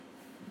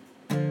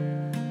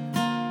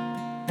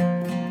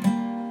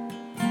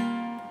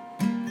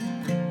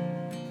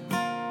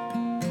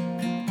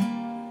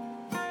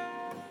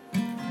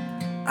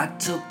I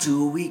took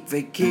 2-week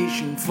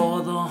vacation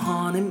for the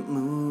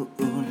honeymoon.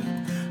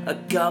 A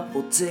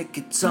couple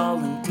tickets all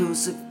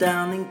inclusive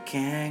down in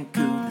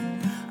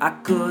Cancun. I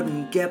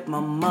couldn't get my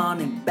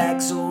money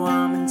back, so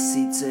I'm in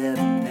seat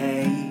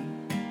 7A.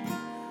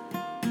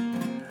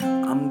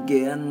 I'm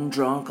getting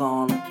drunk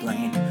on a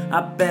plane.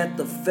 I bet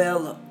the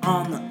fella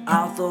on the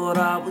aisle thought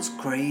I was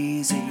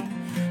crazy,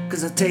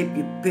 'cause I taped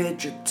your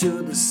picture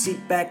to the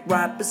seat back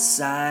right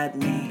beside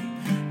me.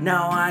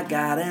 Now I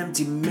got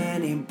empty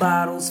mini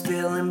bottles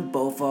filling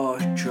both our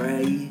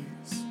trays.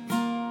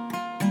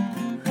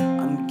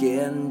 I'm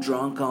getting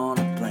drunk on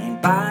a plane,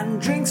 buying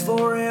drinks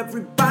for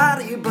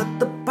everybody but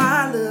the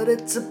pilot.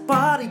 It's a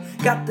party,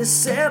 got this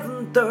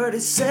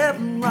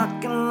 737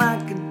 rocking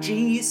like a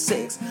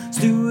G6.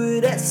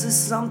 Stewardess is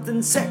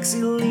something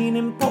sexy,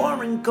 leaning,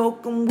 pouring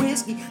coke and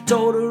whiskey.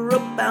 Told her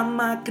about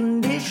my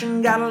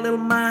condition, got a little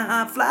my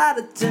high flight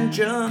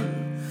attention.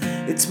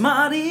 It's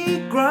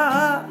Mardi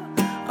Gras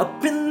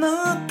up in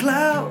the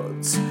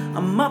clouds.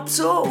 I'm up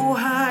so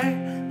high,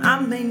 I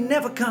may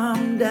never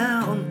come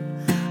down.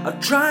 I'll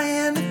try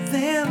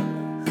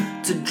anything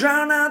to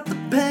drown out the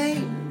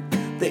pain.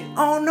 They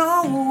all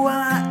know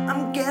why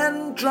I'm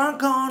getting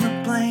drunk on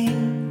a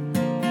plane.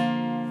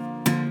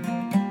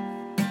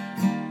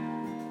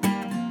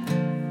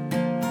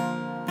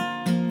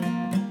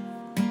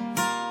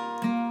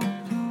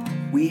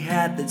 We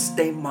had that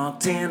date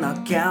marked in our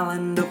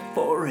calendar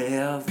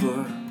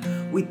forever.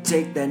 We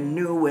take that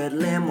new red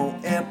limo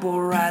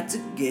airport ride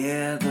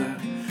together.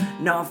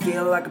 Now I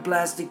feel like a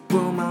plastic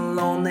room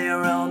alone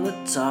there on the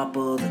top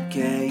of the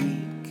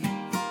cake.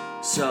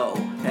 So,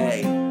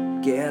 hey,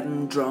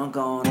 getting drunk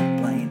on a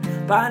plane,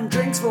 buying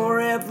drinks for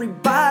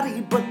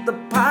everybody but the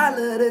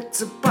pilot.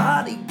 It's a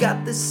party,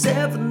 got this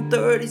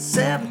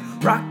 737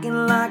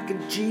 rocking like a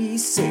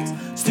G6.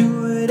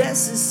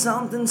 Stewardess is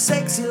something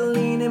sexy,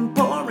 leaning,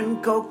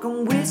 pouring coke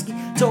and whiskey.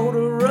 Told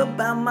her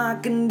about my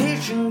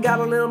condition, got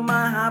a little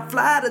my high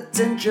flight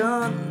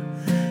attention.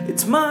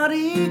 It's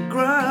Mardi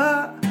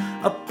Gras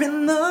up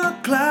in the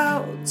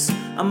clouds.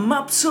 I'm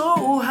up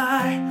so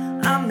high,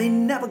 I may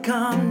never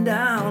come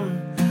down.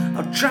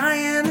 I'll try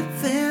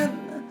anything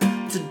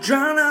to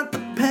drown out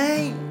the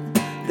pain.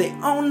 They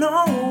all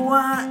know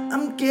why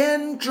I'm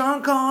getting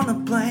drunk on a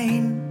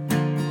plane.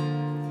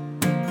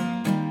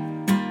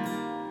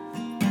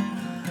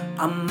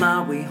 On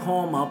my way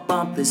home, I'll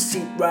bump the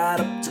seat right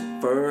up to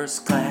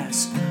first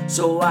class,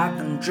 so I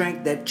can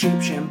drink that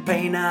cheap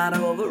champagne out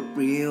of a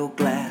real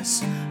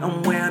glass.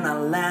 And when I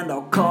land,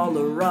 I'll call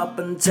her up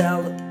and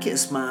tell her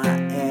kiss my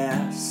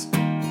ass.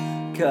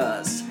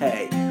 'Cause,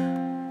 hey,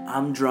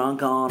 I'm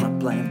drunk on a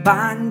plane,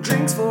 buying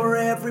drinks for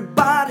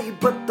everybody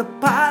but the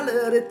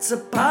pilot. It's a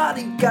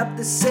party, got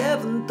the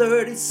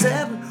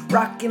 737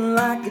 rocking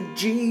like a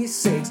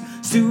G6.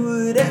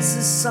 Stewardess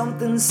is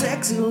something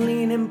sexy,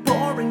 leaning,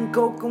 pouring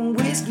coke and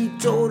whiskey.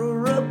 Told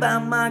her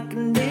about my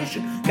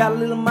condition, got a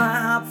little my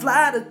high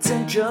flight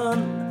attention.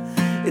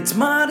 It's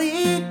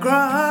Mardi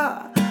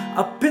Gras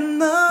up in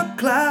the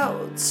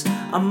clouds.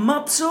 I'm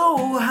up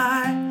so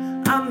high,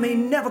 I may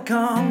never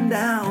come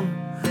down.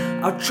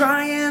 I'll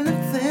try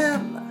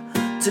anything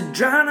to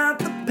drown out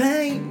the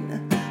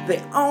pain.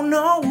 They all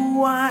know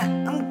why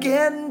I'm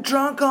getting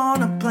drunk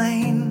on a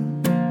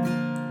plane.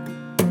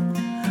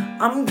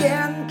 I'm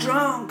getting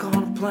drunk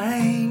on a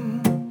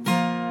plane.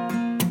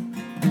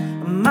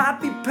 I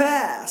might be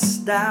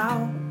passed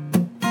out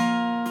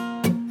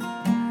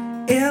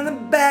in the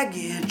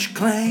baggage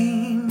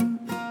claim,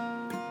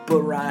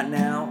 but right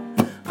now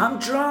I'm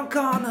drunk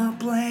on a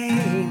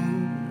plane.